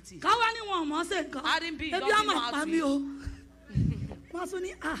down and eat it. I didn't be, don't know how to eat.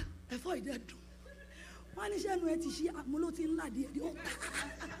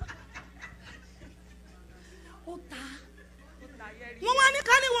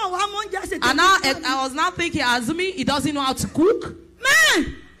 And now I was now thinking, Azumi, he doesn't know how to cook.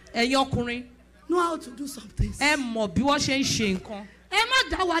 Man! And your curry know how to do some things.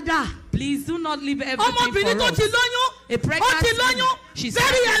 Please do not leave everything for us. A pregnant woman, she's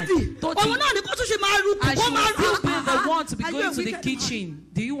very heavy. And she will still be the one to be going to the kitchen.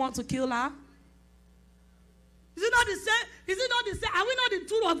 Do you want to kill her? Is it not the same? Is it not the same? Are we not the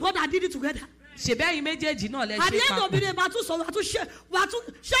two of God that did it together? At the end of the day,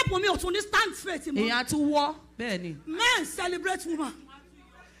 men celebrate women.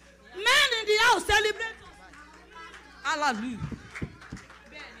 Men in the house celebrate. Hallelujah.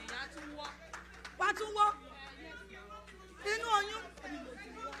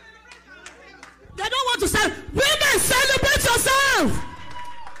 They don't want to say, women, celebrate yourself.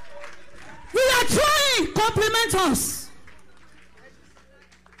 We are trying. Compliment us.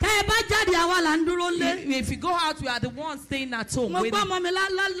 If you go out, we are the ones staying at home. Only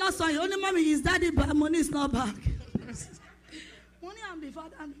mommy is daddy, but money is not back. Money and the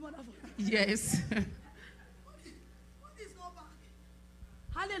father and the mother. Yes. Money is not back.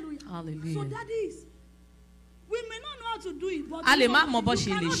 Hallelujah. Hallelujah. So daddies, we may not know how to do it, but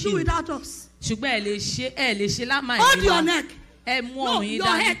you cannot do without us. Hold your neck. No, your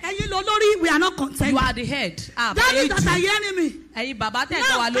head. We are not content. You are the head. That is that the enemy. Now,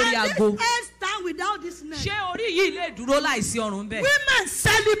 can this head stand without this neck? Women,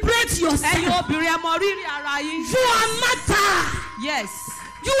 celebrate yourself. You are matter. Yes.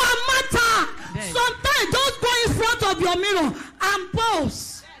 You are matter. Sometimes don't go in front of your mirror and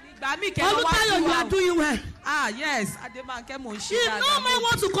pose. You are doing well. Yes. If no man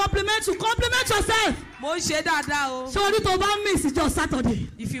wants to compliment yourself. Sorry to miss it just Saturday.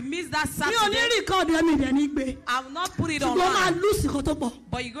 If you miss that Saturday, I will not put it online.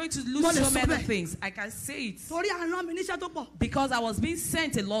 But you're going to lose so many things. I can say it. Because I was being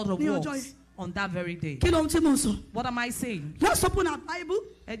sent a lot of words on that very day. What am I saying? Let's open our Bible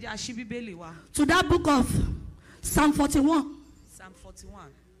to that book of Psalm 41. Psalm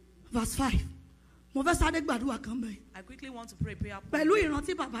 41. Verse 5. I quickly want to pray prayer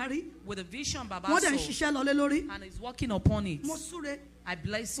with a vision Baba saw, and is working upon it. I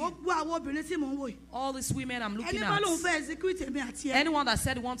bless you. All these women I'm looking at. Anyone that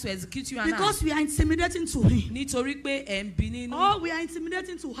said want to execute you and because we are intimidating to him. Oh, we are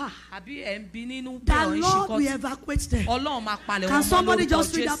intimidating to her. The Lord will evacuate them. Can somebody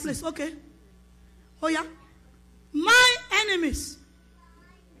just read that place? Okay. Oh yeah. My enemies.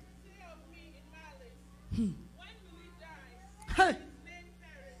 Hey.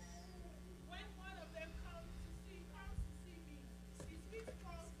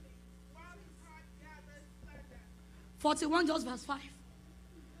 41 just verse 5.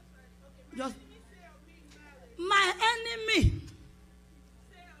 Just my enemy.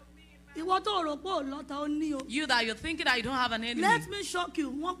 You that you're thinking that you don't have an enemy. Let me shock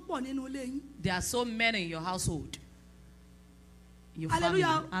you. There are so many in your household. Your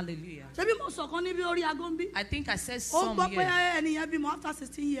hallelujah. Hallelujah. I think I said some here. After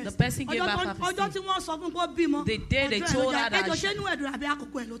 16 years. The person gave birth after 16 years. The day they told her that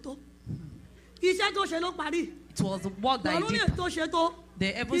it was the work that he did.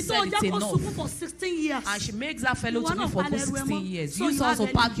 They ever said it's enough. For 16 years. And she makes that fellow to me for 16 years. So you also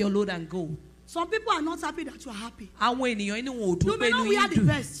pack your load and go. Some people are not happy that you are happy. You may not wear the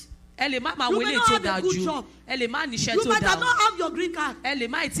best. You may not have a good job. You might not have your green card. But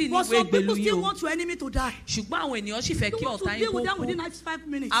some people still want your enemy to die. You want to deal with them within 95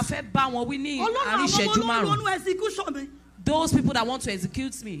 minutes. Those people that want to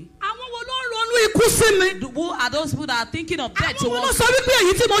execute me. Who are those people that are thinking of death towards me?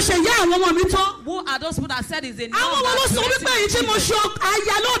 Who are those people that said is enough? Who is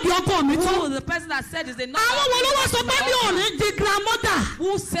the person that said is enough?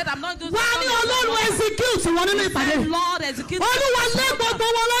 Who said I'm not doing Lord, execute. Lord, execute. Lord,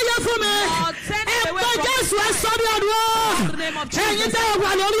 send me away from the name of Jesus.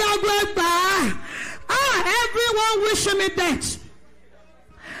 Everyone wishing me death.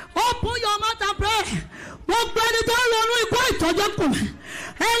 Open your mouth and pray. Wọ́n gbé ẹni tó ń ronú ikú ìtọ́jọ́ kù.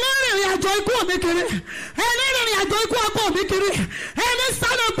 Ẹni rìnrìn àjò ikú mi kiri. Ẹni rìnrìn àjò ikú ọkọ mi kiri. Ẹni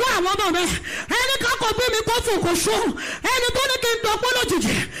sáré ikú àwọn ọmọ mi. Ẹni kákọ̀ bí mi kó fún kò ṣó. Ẹni tó ní kí n dọ̀pọ̀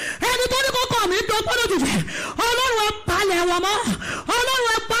lójijì. Ẹni tó ní kókó mi dọ̀pọ̀ lójijì. Ọlọ́run ẹ palẹ̀ wọn mọ́.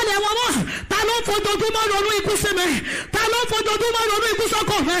 Ọlọ́run ẹ palẹ̀ wọn mọ́. Ta ló ló fojoojúmọ́ ronú ikú sí mi? Ta ló fojoojúmọ́ ronú ikú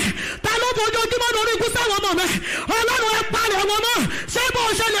sọ́kọ mi? Ta ló fojoojúmọ́ ronú ikú sáwọn ọmọ mi? Ọlọ́run ẹ palẹ̀ wọn mọ́. Ṣé bó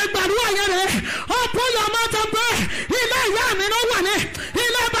ṣe lè gbàdúrà yẹn rẹ̀? Open your mouth and pray. Ilé ìyá mi ló wà ní.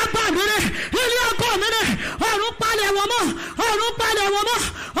 Ilé bàbá mi ní. Ilé ọkọ mi ní. Ọ̀run palẹ̀ wọn mọ́. Ọ̀run palẹ̀ wọn mọ́.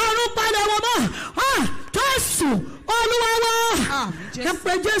 Ọ̀run palẹ̀ wọn mọ́. Jésù Olúwa wa. Ẹ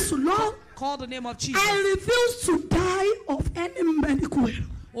pé Jésù lọ. Call the name of Jesus. I refuse to die of any medical error.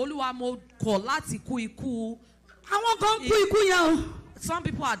 Olúwa mo kọ̀ láti kú ikú. Àwọn kan kú ikú yẹn o. Some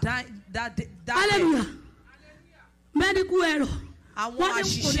people are dying that. Hallelujah. Medical error. Àwọn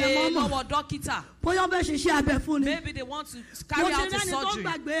àṣìṣe lọ́wọ́ dókítà. Bóyá bẹ́ẹ̀ ṣiṣẹ́ abẹ fún ni. Maybe they want to carry out a surgery. Mo ṣe lẹ́ni tó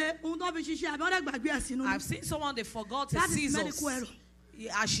gbàgbé ohun tó fi ṣiṣẹ́ abẹ, wọ́n dẹ̀ gbàgbé ẹ̀ sínú. I've seen someone they forgot to scissors. That is medical error.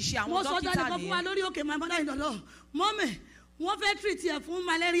 Àṣìṣe àwọn mo dókítà sọ jáde fún wa lórí òkè my mother in the law. Mọ́mì, wọ́n fẹ́ treat ẹ̀ fún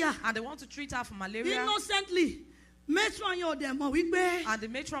malaria. And they want to treat her for malaria. Innocently. Matron yóò dẹ̀ mọ̀ wípé. And the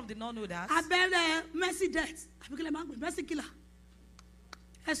matron did not know that. Abẹ́rẹ́ mercy death. Àbíkílẹ̀ máa ń pè mercy killer.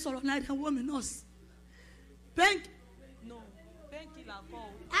 Ẹ sọ̀rọ̀ náà ìdánwò mi nọ́ọ̀sì. No, painkiller kọ́.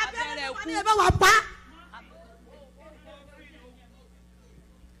 Abẹ́rẹ́ wà ní ẹ̀bẹ̀ wà pa.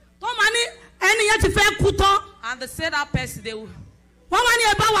 Tó máa ní ẹni yẹn ti fẹ́ kú tán. And they say that person they will. Wọ́n wá ní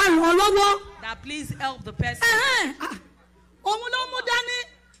ẹ bá wa ràn lọ́wọ́. That please help the person. Òun ló mú dání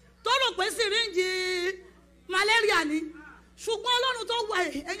tó rò pé síríǹjì malaria ni. Ṣùgbọ́n Ọlọ́run tó wà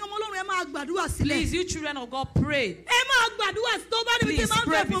ẹ̀yin ọmọ Ọlọ́run ẹ máa gbàdúrà sílẹ̀. Please, you children of God, pray. Ẹ máa gbàdúrà tó bá níbi tí máa ń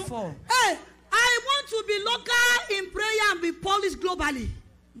pray fẹ́ fún. before. I want to be local in prayer and be polished globally.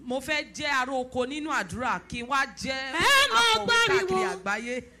 Mo fẹ́ jẹ́ ará oko nínú àdúrà kí n wá jẹ́ akọ̀wé káàkiri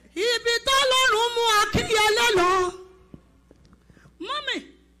àgbáyé. Ibi tó lọ́rùn mú Akínyẹlé lọ. Mọ́mì,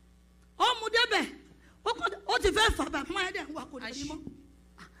 ó mú débẹ̀, ó ti fẹ́ fà bàbá máa dẹ̀ ń wà kò ní rí mọ́.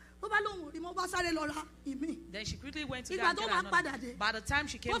 Ó bá lóhùn rí mọ́, bá sáré lọ ra ìmí. Then she quickly went to get another. By the time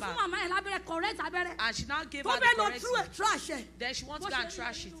she came back, ó fún màmá ẹ̀ lábẹ́rẹ́ correct abẹ́rẹ́. And she now gave her the correct. Then she wants to go and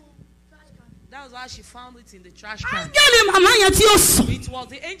trash it. That was why she found it in the trash can. Áńgẹ́lì màmá yẹn tí ó sùn. It was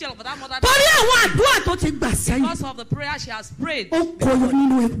the angel of that mother. Torí àwọn àdúrà tó ti gbà sẹ́yìn. Because of the prayer she has prayed. Ó kó yọ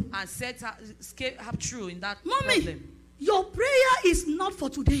nínú ewu. And set her through in that Mommy, problem. your prayer is not for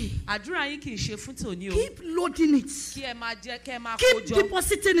today. Àdúrà yín kì í ṣe fún tòní o. Keep loading it. Kí ẹ máa jẹ́ kí ẹ máa Keep kójọ.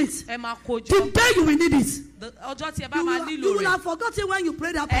 depositing it. Ẹ máa kójọ. Today you will need it. Ọjọ́ tí ẹ bá máa nílò rẹ̀. You will have forgotten when you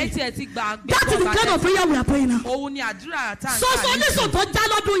prayed that prayer. Ẹ tiẹ̀ ti gbàgbé. That is the kind of prayer we are praying now. Òun ni àdúrà tá à ń gbà. Sọ́sọ́ oníṣòwò tó já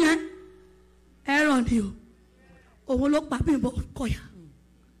lọ́dún yẹn. Ẹ̀rọ ni o. Òun ló pa Bímbọ́ Kọ́yà.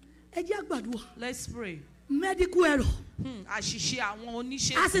 Ẹ jẹ́ àgbàdua. Let's pray. Medical error. Àṣìṣe àwọn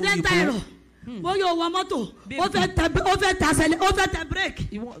oníṣègùn. Accidental error. Bóyá o wa mọ́tò, ó fẹ́ tẹ brake.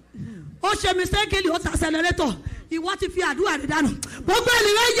 Ó ṣe mistakenly ó ta accelerator. Ìwọ ti fi àdúrà rẹ̀ dànù. Gbogbo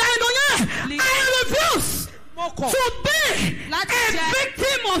ènìyàn ya inú yẹn. I refuse to be a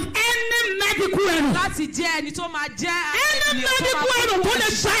victim of any medical error. Láti jẹ́ ẹni tó máa jẹ́. Any medical error tó lè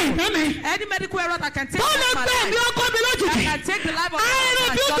gba ẹ̀mí mi. Any medical error that can take my life. Tó lè gbé ẹ̀mí ọkọ mi lójijì. That can take the life of I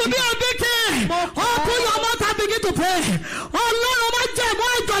refuse to be a victim. Open your mouth and begin to pray. Ọlọ́run máa jẹ́ ìmọ̀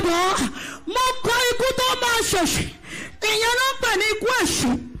ìjọba. Mo kọ ikú tó máa ṣèṣì. Ìyẹn ló ń pè ní ikú èṣù.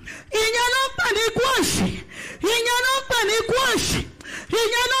 Ìyẹn ló ń pè ní ikú èṣù. Ìyẹn ló ń pè ní ikú èṣù.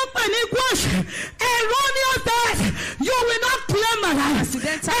 Ìyẹn ló ń pè ní ikú èṣù. Erroneous death. You will not claim my life.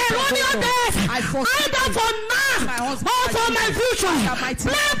 Erroneous death. Either for now or for my future.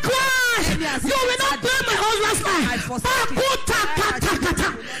 Black cry. You will not claim my husband's life. Pakuta katakata.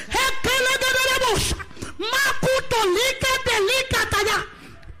 Hekelegedebosha. Makuto likedelikataya.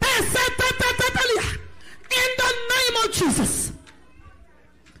 In the name of Jesus.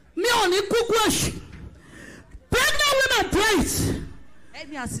 Me only kúkú èṣù. Pregnant women please.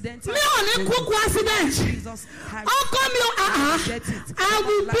 Any accident. Me only kúkú accident. How come you I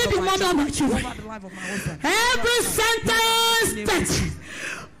will be the mother of my children. Every sentence that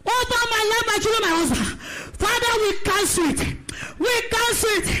over my life, my children, my husband. Father, we cancel it. We cancel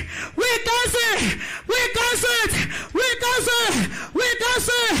it. We cancel it. We cancel it. We cancel it. We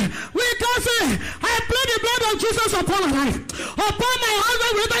cancel it. We cancel it. I plead the blood of Jesus upon my life. Upon my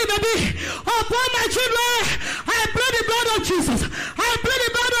husband, wherever he may be. Upon my children. I plead the blood of Jesus. I plead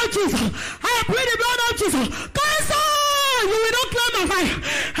the blood of Jesus. I plead the blood of Jesus. Cancel! You will not claim my life.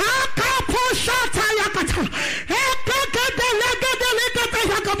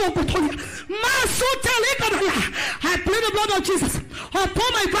 I plead the blood of Jesus upon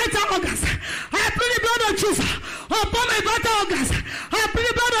my vital organs. I plead the blood of Jesus upon my vital organs. I plead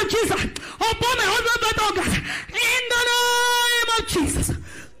the blood of Jesus upon my husband's vital organs. In the name of Jesus.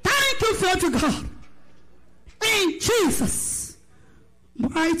 Thank you, faithful God. In Jesus'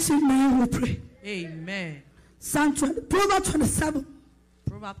 mighty name we pray. Amen. Psalm 20, Proverbs 27.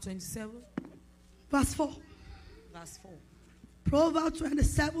 Proverbs 27. Verse 4. Verse 4. Proverbs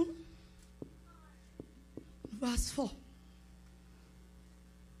 27. Verse 4.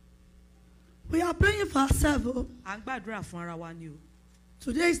 We are praying for ourselves.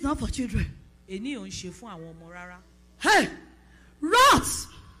 Today is not for children. Hey, wrath.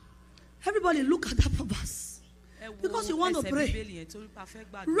 Everybody look at that verse. Because you want to pray.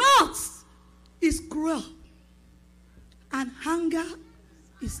 Wrath is cruel. And anger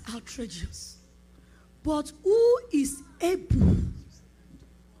is outrageous. But who is able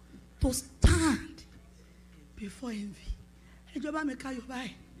to stand before envy?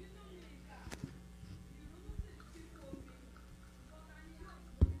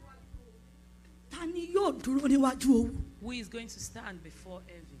 Who is going to stand before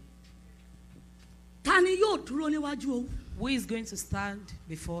envy? Who is going to stand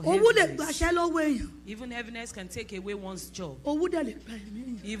before heaviness? Even heaviness can take away one's job.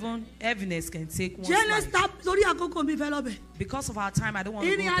 Even heaviness can take one's life. Because of our time, I don't want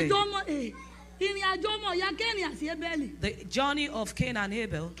to go there. The journey of Cain and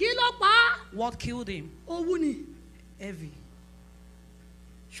Abel, what killed him? Envy.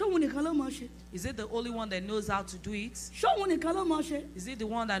 Is it the only one that knows how to do it? Is it the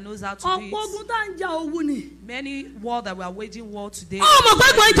one that knows how to do it? Many wars that we are waging war today. Don't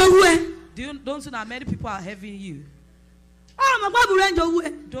you know that many people are having you?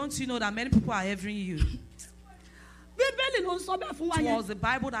 Don't you know that many people are having you? It was the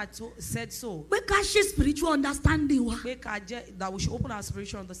Bible that said so. Spiritual understanding. That we should open our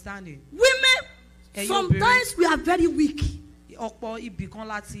spiritual understanding. Women, sometimes we are very weak.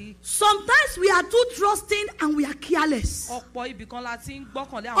 Sometimes we are too trusting and we are careless.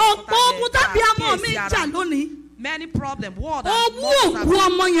 Many problems. It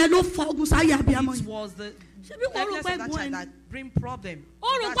was the necklace of that child that bring problem.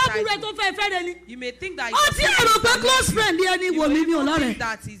 You may think that close friend.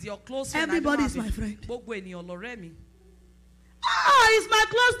 That is your close friend. Everybody is my friend. He's my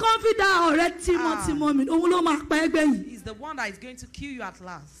close confidant. He's the one that is going to kill you at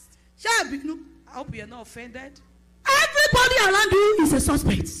last. I hope you're not offended. Everybody around you is a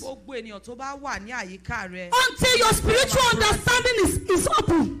suspect. Until your spiritual understanding is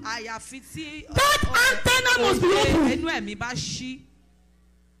open. That antenna must be open.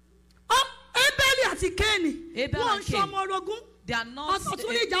 Abel and Cain. They are not.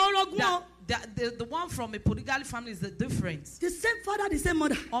 The one from a polygamous family is the difference. The same father, the same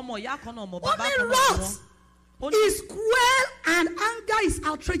mother. Only wrath is cruel and anger is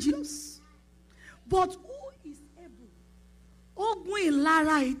outrageous. But who is able?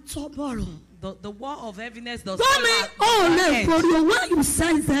 The war of heaviness does not end. When you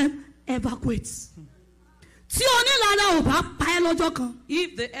sense them, evacuate.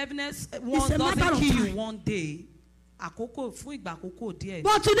 If the heaviness doesn't kill you one day, but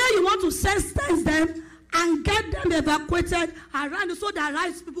today you want to sensitize them and get them evacuated around so that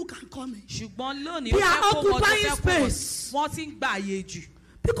right people can come in. They are occupying space.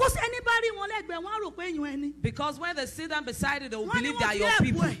 Because anybody because when they sit down beside it, they will believe they are your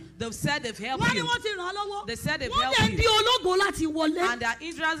people. They've said they've helped you. They said they've helped you. And they are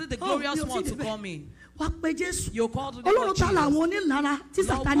interested the glorious one to come in. You call the name of Jesus.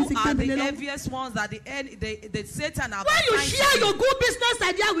 Lord, who are the envious ones that the Satan have. When you share your good business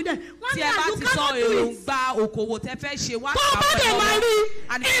idea with them, you cannot do it.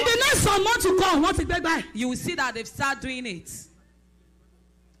 And in the next month to come, you will see that they've started doing it.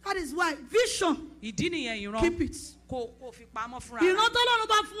 That is why vision. Keep it. Stop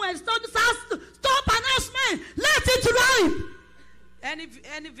announcement. Let it run. Any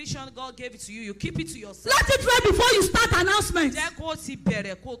vision God gave it to you, you keep it to yourself. Let it run before you start announcement.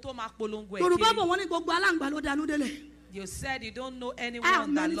 You said you don't know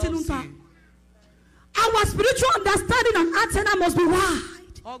anyone that loves you. Our spiritual understanding and antenna must be wide.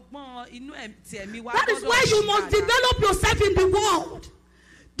 That is why you must develop yourself in the world.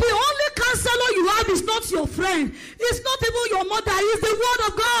 The only counselor you have is not your friend. It's not even your mother. It's the word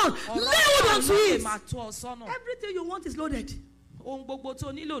of God. Load onto it. Everything you want is loaded. Because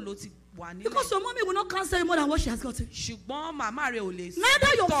your mommy will not counsel you more than what she has gotten.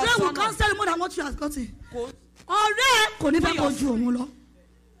 Neither your friend will counsel you more than what she has gotten. You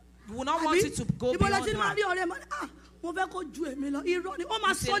will not want it to go beyond that.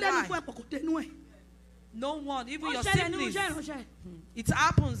 No one, even your siblings. It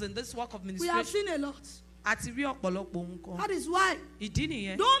happens in this work of ministry. We have seen a lot. That is why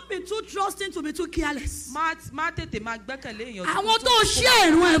don't be too trusting to be too careless. Those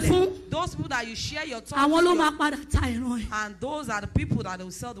people that you share your tongue with, and those are the people that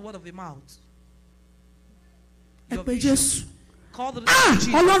will sell the word of your mouth. your vision. Call the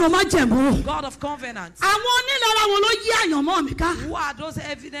God of covenant. Who are those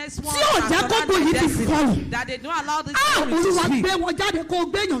evidence ones that they don't allow this story to speak?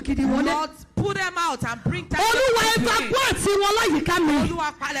 Lord, put them out and bring time to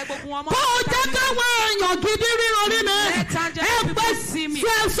see me.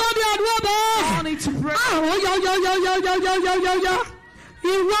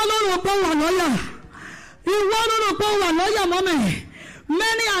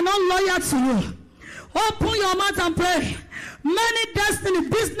 Many are not loyal to you. Open your mouth and pray. Many destiny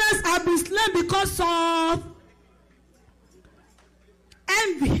business have been slain because of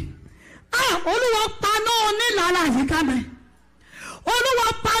envy. Olúwa paná onílára àyíká mi. Olúwa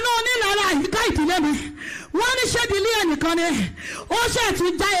paná onílára àyíká ìdílé mi. Wọ́n ní ṣé ìdílé ẹnìkan ni. Ó ṣe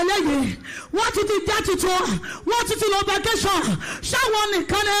tún já eléyìí. Wọ́n tún ti já tuntun. Wọ́n tún ti lọ vacation. Ṣáwọn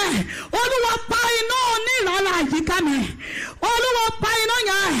nìkan ni. Olúwa pa iná onílára àyíká mi. Olúwa pa iná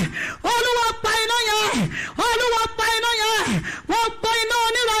yẹn. Olúwa pa iná yẹn. Olúwa pa iná yẹn. Wọ́n pa iná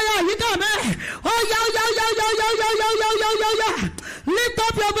onílára àyíká mi. Oya. Lift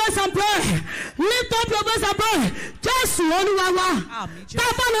up your voice and pray. Lift up your voice and pray. Jésù Olúwa wa.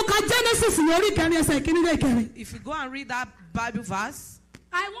 Tá bá lọ ka Genesis orí kẹrin ẹsẹ̀ ìkíní dé ìkẹrin. If you go and read that Bible verse.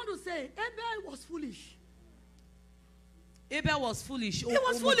 I want to say Abel was foolish. Abel was foolish. He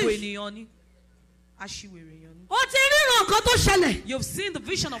was foolish. You've seen the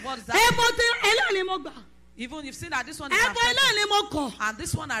vision of what is happening. Even you've seen that this one is happening. And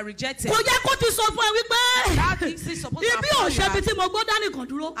this one I rejected. That is supposed to happen.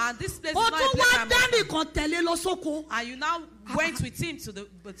 And this place is not a place. And you now went with him to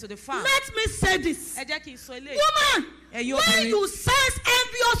the farm. Let me say this. Woman, when you sense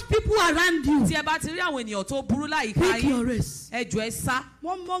envious people around you, pick your race. I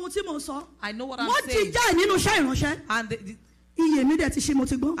know what I'm saying. And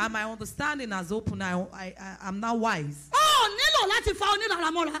and my understanding has opened. I'm now wise.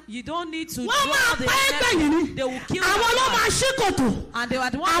 You don't need to draw the enemy. They will kill you. And they are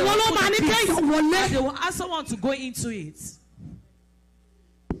the ones and they will ask someone to go into it.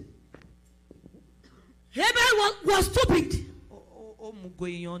 Abel was stupid.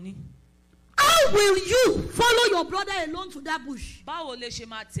 How will you follow your brother alone to that bush? That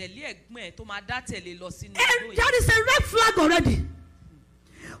is a red flag already.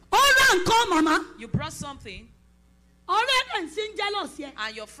 Mama. You brought something.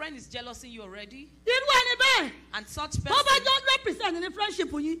 And your friend is jealous in you already. And such person.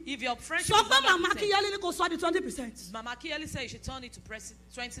 If your friendship is not Mama Kiyeli 20%. Mama Kiyeli said you should turn it to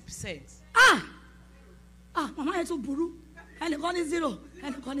 20%. Mama is buru. Ẹnìkan ní 0,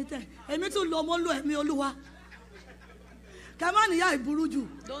 ẹnìkan ní 10. Èmi tún lo mo lo ẹ̀mí Olúwa. Kẹ́mọ́ níyà ìburú jù.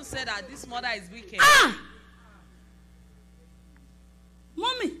 Don't say that this mother is wicked.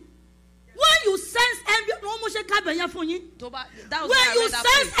 Mommy, when you sense envy, when you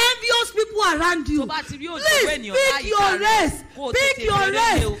sense envious people around you, please pick your race. Pick your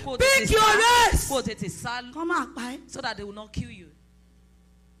race. Pick your race. Come on, so that they will not kill you.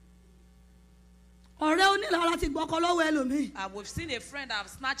 And we've seen a friend that have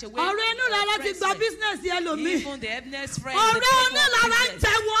snatched away business. Even the evidence friend,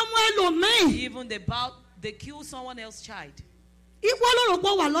 even they kill someone else's child.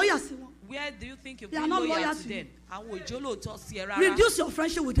 Where do you think you're loyal to them? Reduce your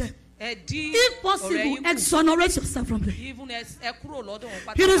friendship with them. If possible, exonerate yourself from them. It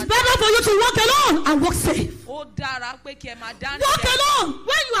is better for you to walk alone and walk safe. Walk alone.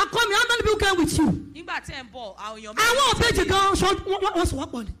 When you are coming, how many people came with you? I want to pay to go. What's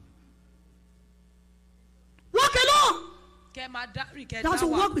walk on? Walk alone. That's to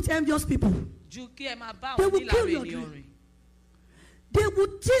walk with envious people. They will kill your dream. They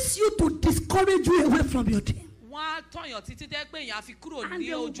will teach you to discourage you away from your dream. And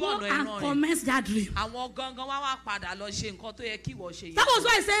they will go and commence that dream. That was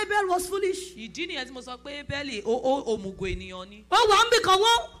why I said Abel was foolish.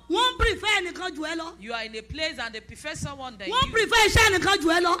 One prefer. You are in a place and they prefer someone than you. One prefer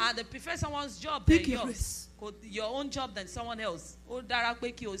and they prefer someone's job than yours. Your own job than someone else.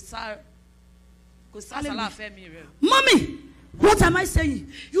 Mommy, what am I saying?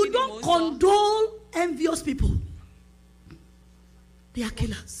 You don't condone envious people. They are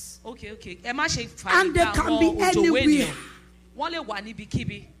killers. Okay. And they can be anywhere.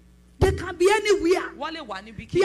 They can be anywhere.